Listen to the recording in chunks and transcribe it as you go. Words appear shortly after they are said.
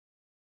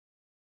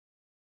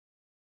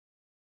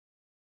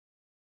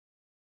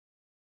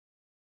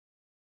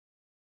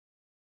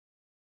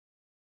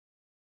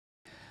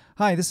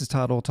Hi, this is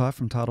Todd Olthoff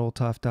from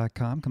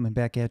ToddOlthoff.com, coming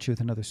back at you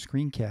with another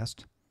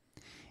screencast.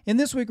 In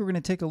this week, we're going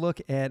to take a look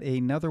at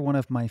another one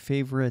of my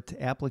favorite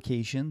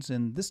applications,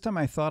 and this time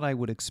I thought I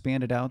would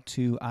expand it out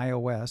to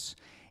iOS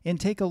and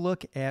take a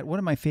look at one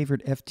of my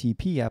favorite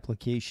FTP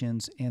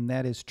applications, and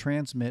that is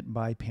Transmit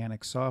by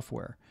Panic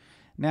Software.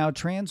 Now,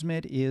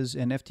 Transmit is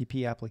an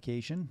FTP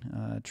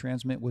application.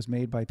 Transmit was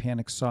made by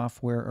Panic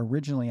Software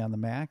originally on the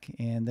Mac,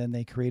 and then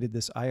they created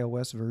this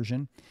iOS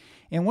version.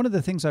 And one of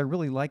the things I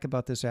really like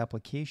about this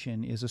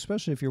application is,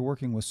 especially if you're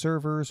working with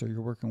servers or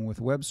you're working with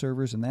web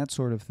servers and that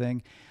sort of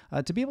thing,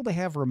 to be able to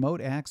have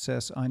remote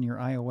access on your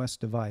iOS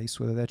device,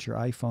 whether that's your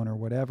iPhone or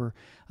whatever,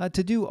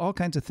 to do all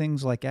kinds of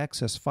things like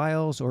access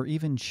files or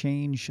even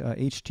change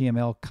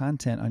HTML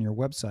content on your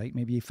website.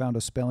 Maybe you found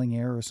a spelling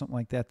error or something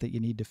like that that you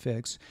need to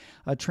fix.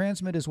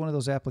 Transmit is one of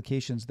those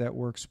applications that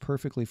works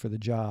perfectly for the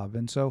job.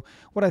 And so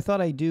what I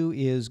thought I'd do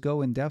is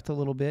go in depth a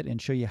little bit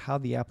and show you how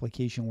the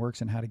application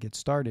works and how to get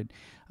started.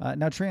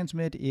 Now,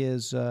 Transmit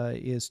is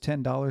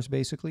 $10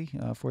 basically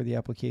for the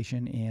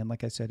application, and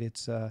like I said,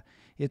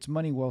 it's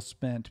money well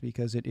spent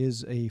because it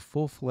is a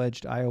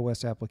full-fledged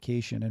iOS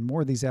application, and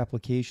more of these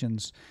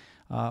applications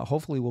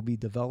hopefully will be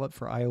developed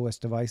for iOS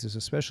devices,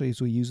 especially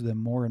as we use them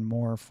more and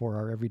more for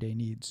our everyday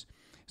needs.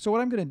 So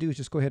what I'm going to do is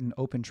just go ahead and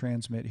open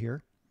Transmit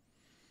here.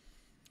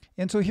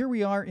 And so here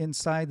we are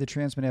inside the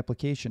Transmit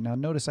application. Now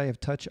notice I have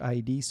Touch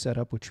ID set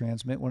up with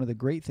Transmit. One of the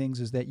great things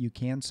is that you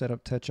can set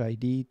up Touch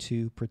ID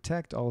to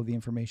protect all of the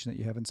information that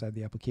you have inside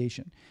the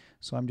application.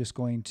 So I'm just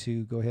going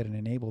to go ahead and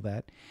enable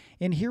that.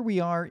 And here we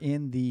are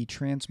in the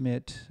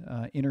Transmit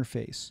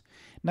interface.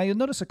 Now you'll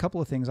notice a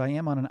couple of things. I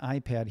am on an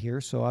iPad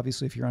here, so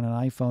obviously if you're on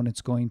an iPhone,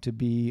 it's going to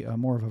be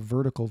more of a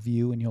vertical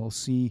view, and you'll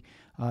see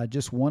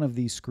just one of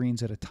these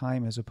screens at a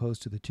time as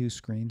opposed to the two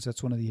screens.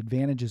 That's one of the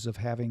advantages of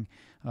having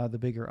the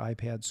bigger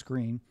iPad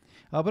screen.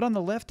 But on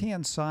the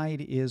left-hand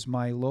side is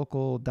my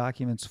local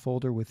documents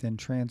folder within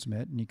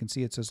Transmit, and you can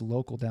see it says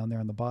local down there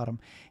on the bottom.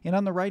 And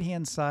on the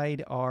right-hand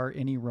side are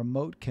any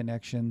remote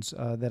connections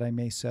that I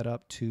may set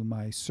up to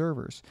my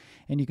servers.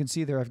 And you can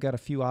see there I've got a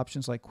few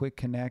options like Quick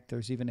Connect.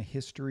 There's even a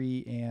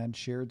history and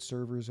shared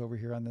servers over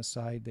here on this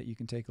side that you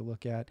can take a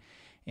look at.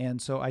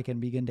 And so I can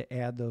begin to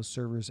add those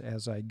servers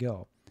as I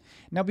go.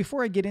 Now,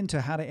 before I get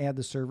into how to add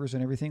the servers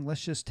and everything,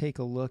 let's just take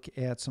a look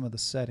at some of the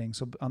settings.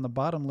 So on the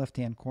bottom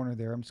left-hand corner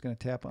there, I'm just going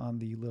to tap on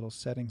the little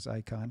settings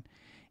icon,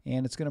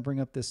 and it's going to bring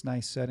up this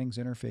nice settings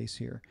interface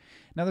here.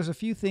 Now, there's a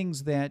few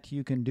things that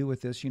you can do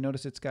with this. You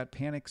notice it's got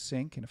Panic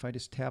Sync, and if I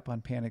just tap on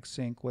Panic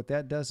Sync, what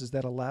that does is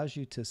that allows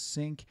you to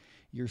sync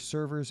your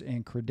servers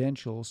and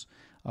credentials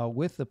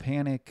with the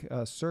Panic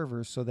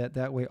servers, so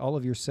that way all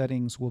of your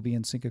settings will be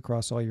in sync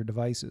across all your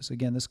devices.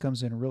 Again, this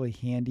comes in really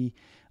handy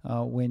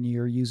when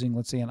you're using,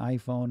 let's say, an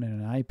iPhone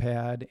and an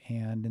iPad,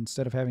 and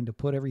instead of having to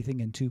put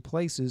everything in two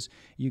places,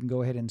 you can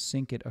go ahead and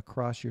sync it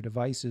across your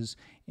devices,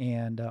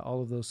 and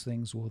all of those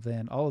things will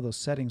then, all of those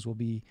settings will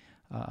be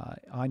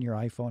on your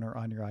iPhone or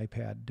on your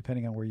iPad,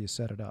 depending on where you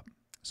set it up.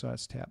 So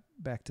let's tap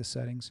back to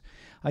settings.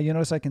 You'll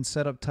notice I can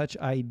set up Touch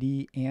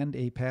ID and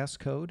a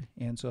passcode.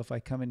 And so if I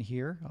come in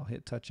here, I'll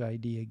hit Touch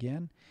ID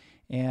again.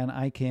 And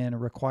I can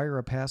require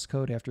a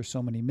passcode after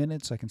so many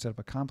minutes. I can set up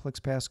a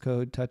complex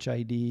passcode, Touch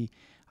ID.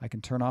 I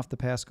can turn off the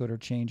passcode or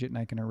change it, and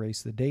I can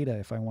erase the data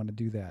if I want to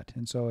do that.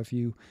 And so if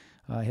you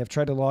have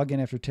tried to log in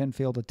after 10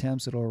 failed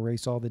attempts, it'll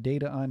erase all the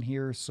data on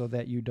here so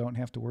that you don't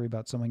have to worry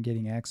about someone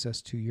getting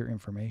access to your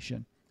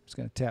information. I'm just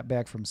going to tap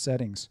back from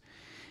settings.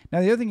 Now,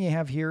 the other thing you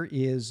have here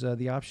is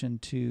the option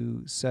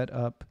to set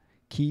up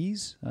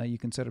keys. You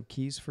can set up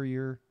keys for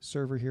your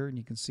server here, and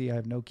you can see I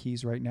have no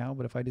keys right now,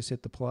 but if I just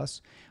hit the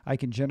plus, I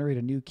can generate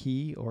a new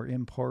key or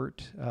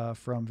import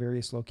from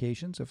various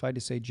locations. If I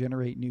just say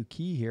generate new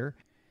key here,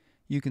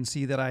 you can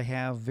see that I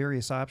have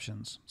various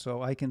options.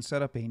 So I can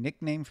set up a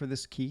nickname for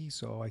this key,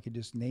 so I could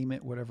just name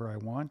it whatever I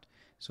want.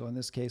 So in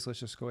this case,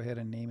 let's just go ahead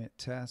and name it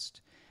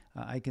test.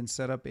 I can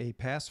set up a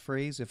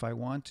passphrase if I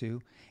want to,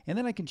 and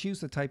then I can choose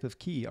the type of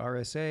key,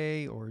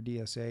 RSA or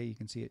DSA. You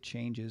can see it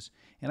changes,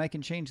 and I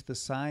can change the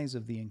size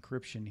of the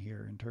encryption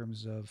here in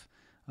terms of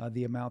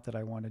the amount that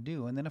I want to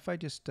do. And then if I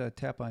just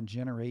tap on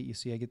generate, you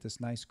see I get this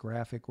nice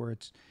graphic where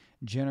it's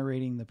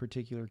generating the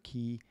particular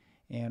key.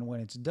 And when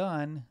it's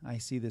done, I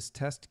see this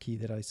test key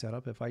that I set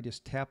up. If I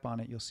just tap on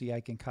it, you'll see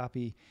I can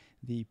copy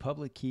the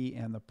public key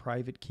and the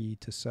private key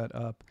to set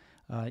up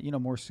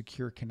more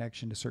secure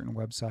connection to certain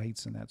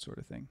websites and that sort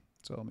of thing.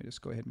 So let me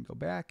just go ahead and go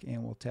back,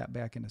 and we'll tap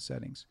back into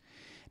settings.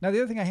 Now, the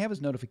other thing I have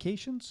is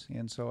notifications,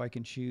 and so I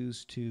can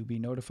choose to be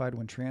notified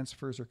when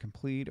transfers are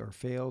complete or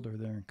failed or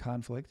they're in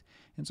conflict.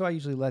 And so I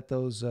usually let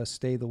those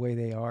stay the way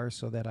they are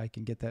so that I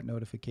can get that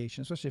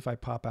notification, especially if I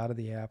pop out of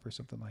the app or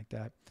something like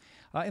that.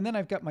 And then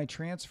I've got my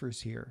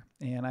transfers here,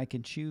 and I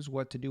can choose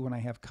what to do when I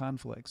have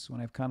conflicts. When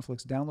I have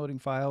conflicts downloading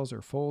files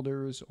or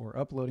folders or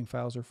uploading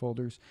files or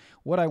folders,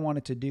 what I want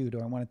it to do. Do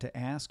I want it to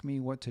ask me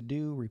what to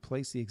do,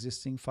 replace the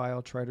existing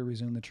file, try to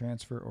resume the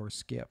transfer, or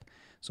skip?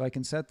 So I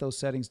can set those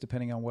settings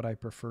depending on what I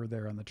prefer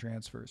there on the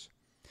transfers.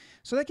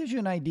 So that gives you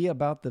an idea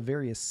about the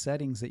various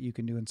settings that you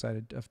can do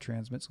inside of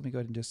Transmit. So let me go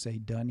ahead and just say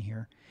done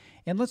here.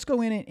 And let's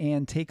go in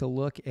and take a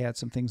look at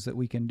some things that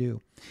we can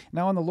do.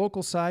 Now on the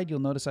local side, you'll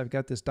notice I've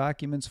got this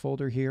documents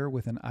folder here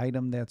with an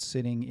item that's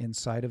sitting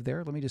inside of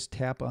there. Let me just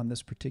tap on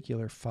this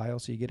particular file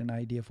so you get an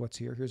idea of what's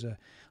here. Here's a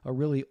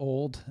really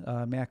old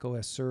Mac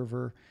OS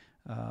server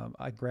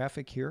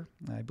graphic here.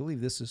 I believe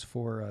this is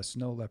for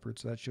snow leopard,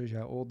 so that shows you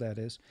how old that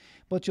is.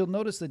 But you'll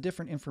notice the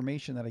different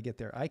information that I get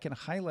there. I can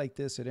highlight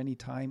this at any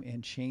time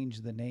and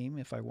change the name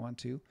if I want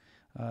to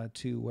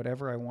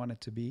whatever I want it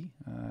to be,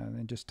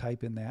 and just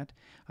type in that.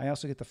 I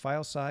also get the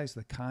file size,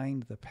 the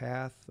kind, the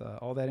path,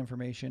 all that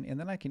information, and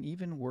then I can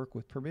even work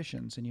with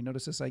permissions. And you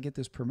notice this, I get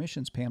this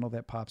permissions panel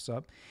that pops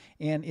up,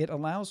 and it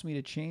allows me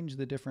to change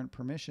the different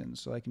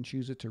permissions. So I can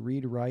choose it to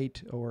read,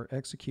 write, or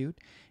execute,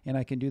 and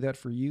I can do that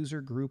for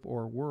user, group,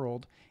 or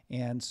world,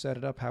 and set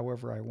it up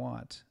however I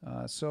want.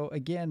 So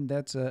again,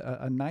 that's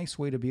a nice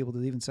way to be able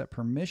to even set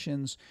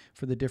permissions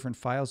for the different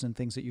files and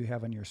things that you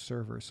have on your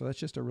server. So that's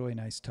just a really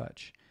nice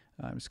touch.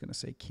 I'm just going to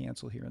say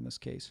cancel here in this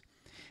case.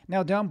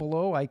 Now down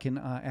below, I can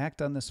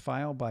act on this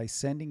file by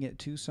sending it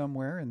to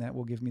somewhere, and that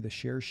will give me the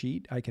share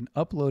sheet. I can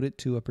upload it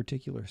to a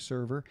particular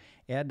server,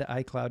 add to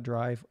iCloud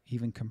Drive,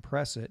 even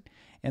compress it,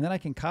 and then I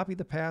can copy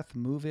the path,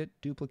 move it,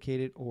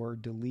 duplicate it, or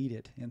delete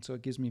it. And so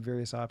it gives me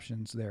various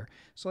options there.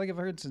 So like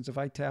for instance, if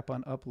I tap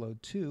on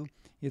upload to,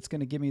 it's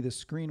going to give me the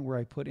screen where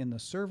I put in the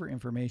server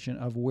information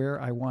of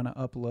where I want to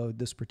upload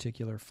this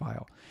particular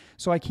file.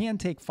 So I can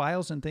take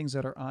files and things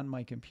that are on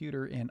my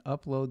computer and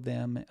upload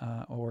them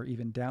or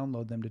even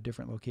download them to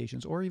different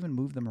locations or even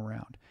move them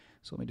around.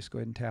 So let me just go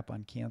ahead and tap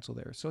on cancel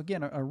there. So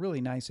again, a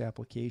really nice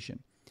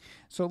application.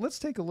 So let's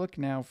take a look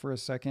now for a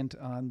second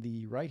on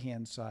the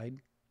right-hand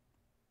side.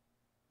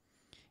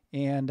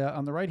 And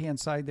on the right-hand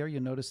side there,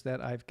 you'll notice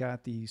that I've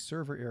got the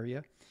server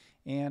area.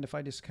 And if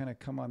I just kind of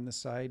come on this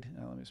side,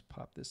 let me just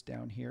pop this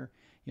down here.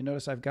 You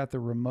notice I've got the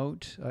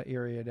remote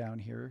area down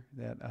here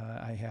that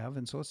I have.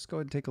 And so let's go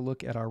ahead and take a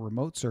look at our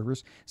remote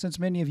servers, since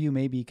many of you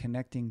may be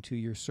connecting to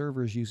your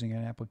servers using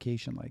an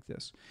application like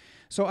this.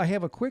 So I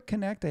have a quick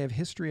connect, I have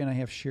history, and I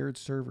have shared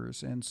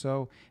servers. And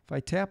so if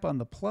I tap on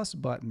the plus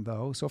button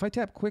though, so if I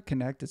tap quick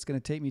connect, it's going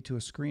to take me to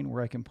a screen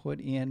where I can put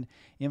in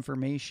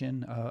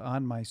information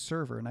on my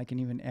server, and I can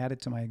even add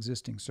it to my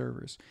existing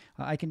servers.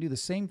 I can do the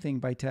same thing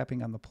by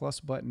tapping on the plus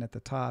button at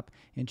the top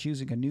and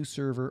choosing a new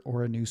server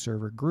or a new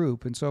server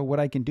group. And so what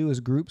I can do is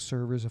group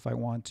servers if I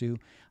want to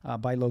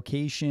by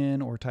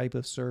location or type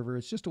of server.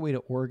 It's just a way to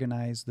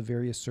organize the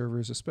various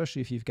servers,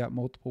 especially if you've got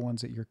multiple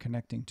ones that you're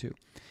connecting to.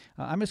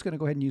 I'm just going to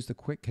go ahead and use the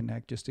quick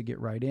connect just to get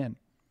right in.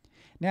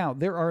 Now,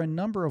 there are a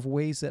number of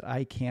ways that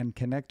I can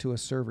connect to a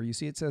server. You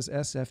see it says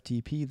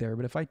SFTP there,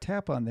 but if I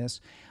tap on this,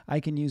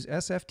 I can use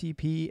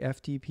SFTP,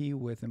 FTP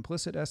with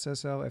implicit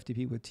SSL,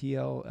 FTP with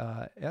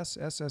TLS,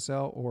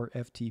 SSL, or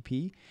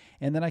FTP.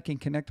 And then I can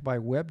connect by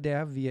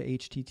WebDAV via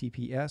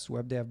HTTPS,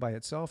 WebDAV by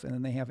itself, and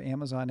then they have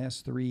Amazon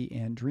S3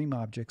 and Dream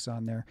Objects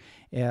on there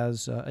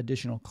as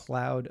additional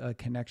cloud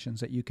connections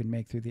that you can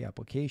make through the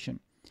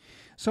application.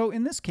 So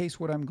in this case,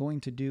 what I'm going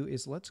to do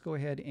is let's go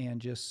ahead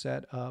and just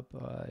set up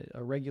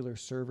a regular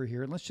server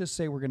here. And let's just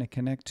say we're going to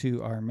connect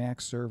to our Mac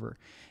server.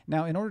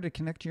 Now, in order to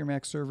connect to your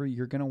Mac server,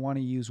 you're going to want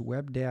to use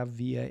WebDAV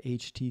via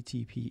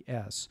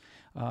HTTPS.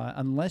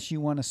 Unless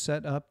you want to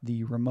set up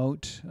the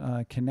remote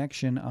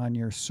connection on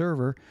your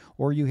server,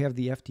 or you have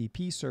the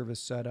FTP service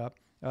set up,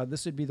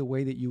 this would be the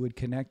way that you would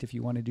connect if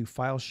you want to do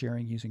file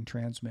sharing using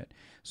Transmit.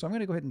 So I'm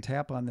going to go ahead and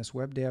tap on this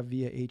WebDAV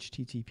via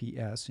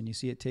HTTPS, and you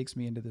see it takes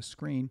me into the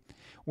screen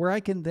where I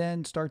can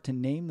then start to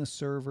name the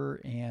server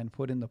and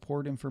put in the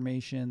port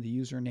information, the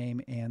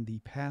username, and the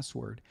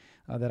password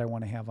that I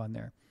want to have on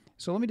there.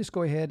 So let me just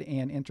go ahead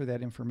and enter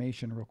that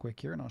information real quick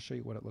here, and I'll show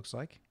you what it looks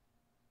like.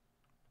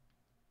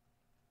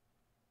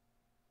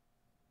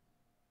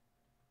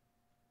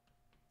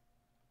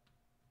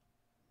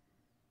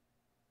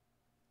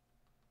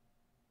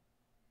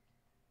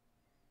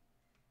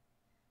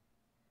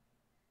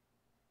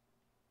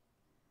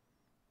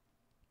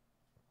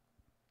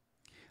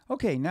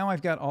 Okay, now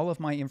I've got all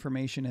of my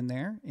information in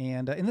there,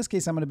 and in this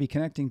case I'm going to be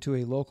connecting to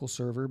a local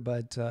server,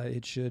 but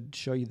it should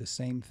show you the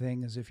same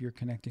thing as if you're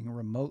connecting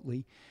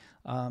remotely.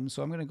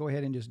 So I'm going to go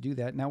ahead and just do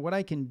that. Now what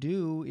I can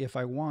do if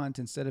I want,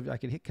 instead of, I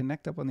could hit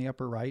connect up on the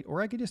upper right, or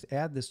I could just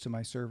add this to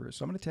my servers.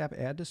 So I'm going to tap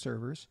add to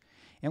servers,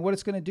 and what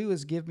it's going to do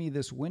is give me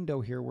this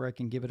window here where I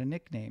can give it a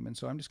nickname, and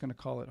so I'm just going to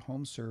call it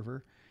home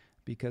server,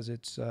 because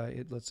it's,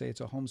 let's say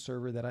it's a home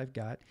server that I've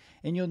got.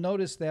 And you'll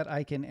notice that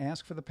I can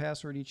ask for the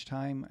password each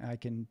time. I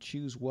can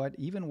choose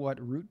even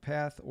what root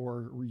path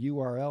or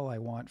URL I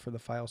want for the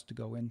files to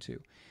go into.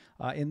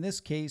 In this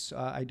case,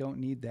 I don't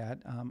need that.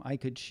 I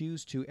could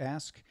choose to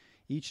ask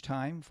each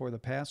time for the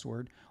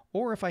password,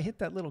 or if I hit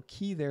that little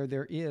key there,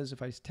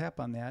 if I tap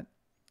on that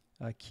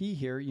key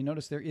here, you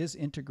notice there is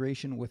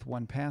integration with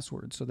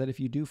 1Password, so that if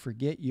you do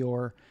forget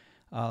your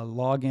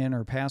login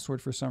or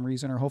password for some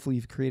reason, or hopefully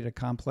you've created a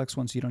complex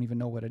one so you don't even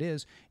know what it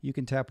is, you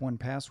can tap one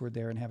password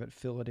there and have it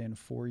fill it in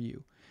for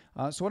you.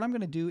 So what I'm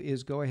going to do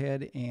is go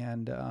ahead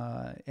and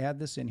add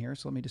this in here.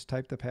 So let me just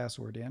type the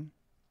password in.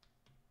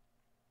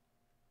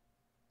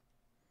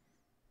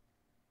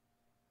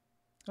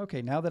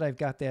 Okay, now that I've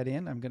got that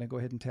in, I'm going to go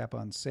ahead and tap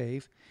on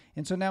Save.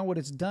 And so now what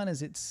it's done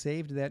is it's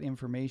saved that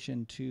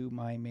information to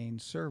my main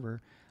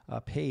server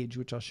page,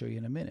 which I'll show you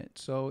in a minute.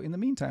 So in the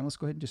meantime, let's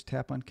go ahead and just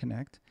tap on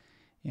Connect.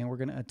 And we're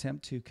going to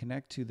attempt to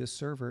connect to this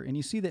server. And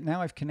you see that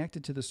now I've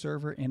connected to the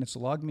server and it's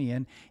logged me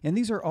in. And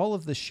these are all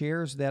of the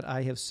shares that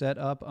I have set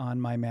up on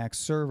my Mac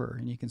server.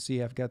 And you can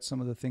see I've got some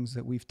of the things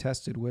that we've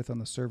tested with on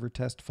the server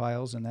test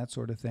files and that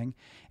sort of thing.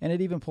 And it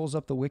even pulls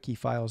up the wiki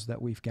files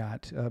that we've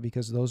got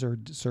because those are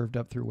served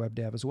up through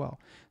WebDAV as well.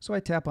 So I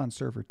tap on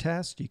server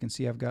test. You can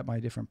see I've got my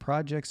different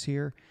projects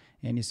here.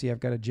 And you see I've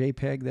got a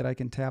JPEG that I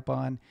can tap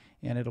on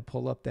and it'll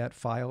pull up that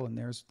file, and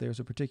there's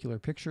a particular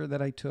picture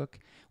that I took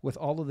with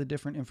all of the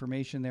different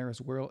information there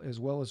as well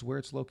as where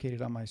it's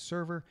located on my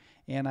server,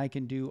 and I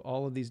can do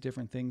all of these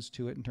different things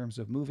to it in terms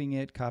of moving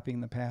it,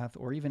 copying the path,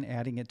 or even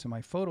adding it to my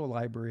photo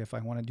library if I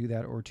want to do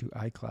that, or to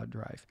iCloud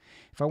Drive.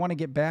 If I want to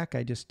get back,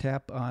 I just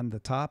tap on the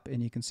top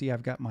and you can see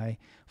I've got my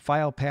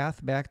file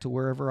path back to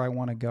wherever I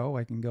want to go.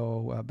 I can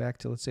go back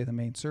to, let's say, the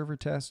main server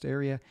test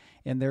area,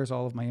 and there's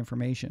all of my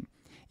information.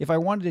 If I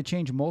wanted to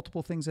change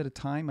multiple things at a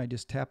time, I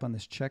just tap on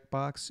this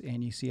checkbox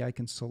and you see I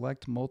can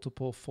select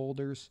multiple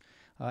folders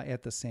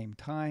at the same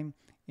time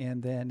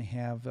and then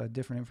have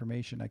different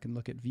information. I can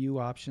look at view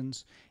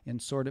options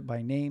and sort it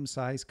by name,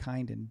 size,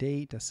 kind, and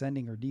date,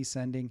 ascending or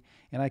descending,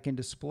 and I can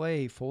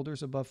display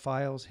folders above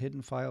files,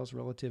 hidden files,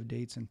 relative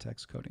dates, and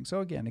text coding. So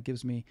again, it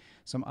gives me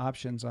some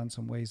options on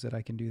some ways that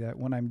I can do that.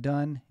 When I'm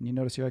done, and you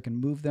notice here I can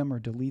move them or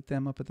delete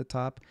them up at the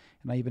top,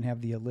 and I even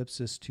have the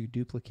ellipsis to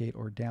duplicate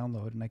or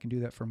download, and I can do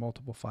that for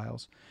multiple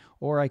files.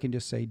 Or I can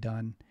just say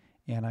done,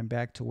 and I'm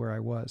back to where I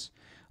was.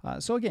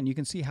 So again, you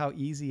can see how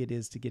easy it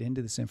is to get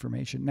into this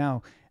information.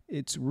 Now,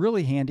 it's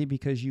really handy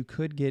because you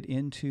could get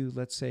into,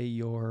 let's say,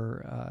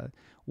 your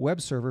web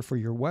server for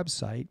your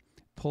website,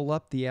 pull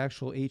up the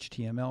actual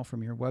HTML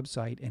from your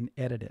website and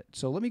edit it.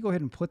 So let me go ahead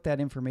and put that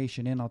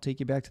information in. I'll take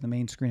you back to the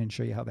main screen and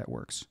show you how that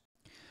works.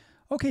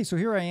 Okay, so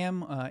here I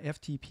am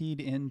FTP'd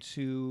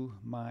into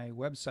my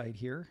website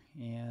here,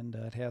 and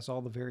it has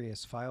all the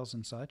various files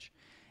and such.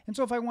 And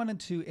so if I wanted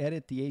to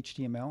edit the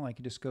HTML, I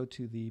could just go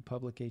to the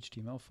public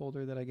HTML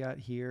folder that I got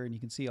here, and you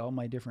can see all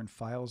my different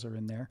files are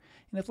in there.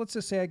 And if, let's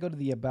just say, I go to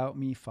the About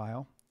Me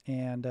file,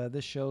 and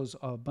this shows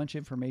a bunch of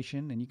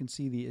information, and you can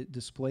see it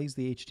displays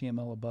the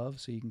HTML above,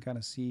 so you can kind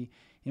of see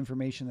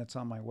information that's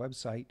on my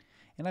website.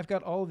 And I've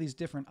got all of these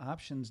different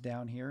options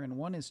down here, and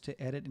one is to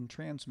edit and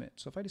transmit.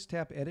 So if I just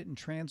tap edit and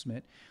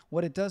transmit,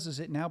 what it does is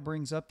it now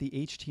brings up the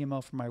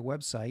HTML from my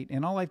website,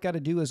 and all I've got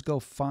to do is go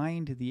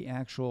find the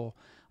actual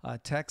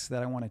text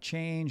that I want to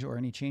change or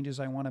any changes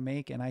I want to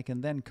make, and I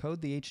can then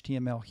code the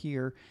HTML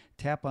here,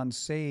 tap on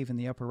save in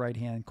the upper right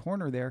hand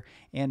corner there,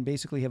 and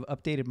basically have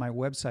updated my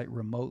website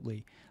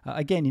remotely.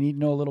 Again, you need to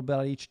know a little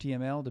about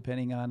HTML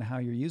depending on how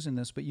you're using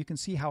this, but you can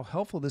see how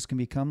helpful this can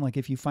become. Like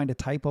if you find a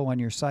typo on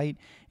your site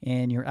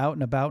and you're out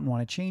and about and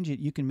want to change it,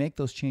 you can make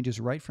those changes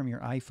right from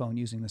your iPhone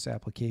using this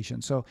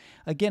application. So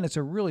again, it's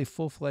a really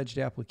full-fledged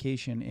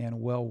application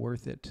and well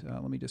worth it.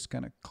 Let me just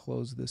kind of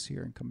close this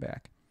here and come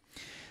back.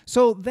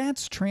 So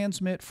that's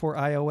Transmit for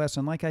iOS,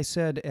 and like I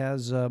said,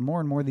 as more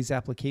and more of these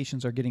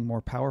applications are getting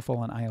more powerful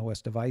on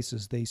iOS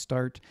devices, they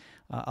start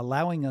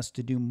allowing us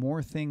to do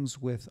more things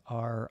with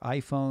our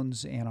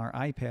iPhones and our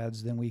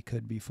iPads than we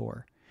could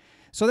before.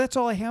 So that's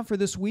all I have for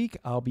this week.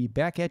 I'll be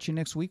back at you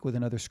next week with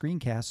another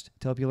screencast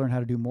to help you learn how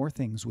to do more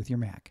things with your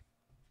Mac.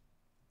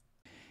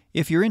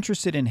 If you're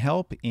interested in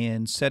help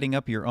in setting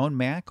up your own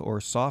Mac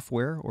or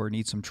software or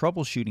need some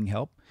troubleshooting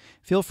help,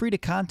 feel free to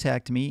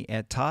contact me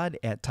at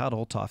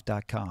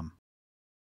todd@toddolthoff.com.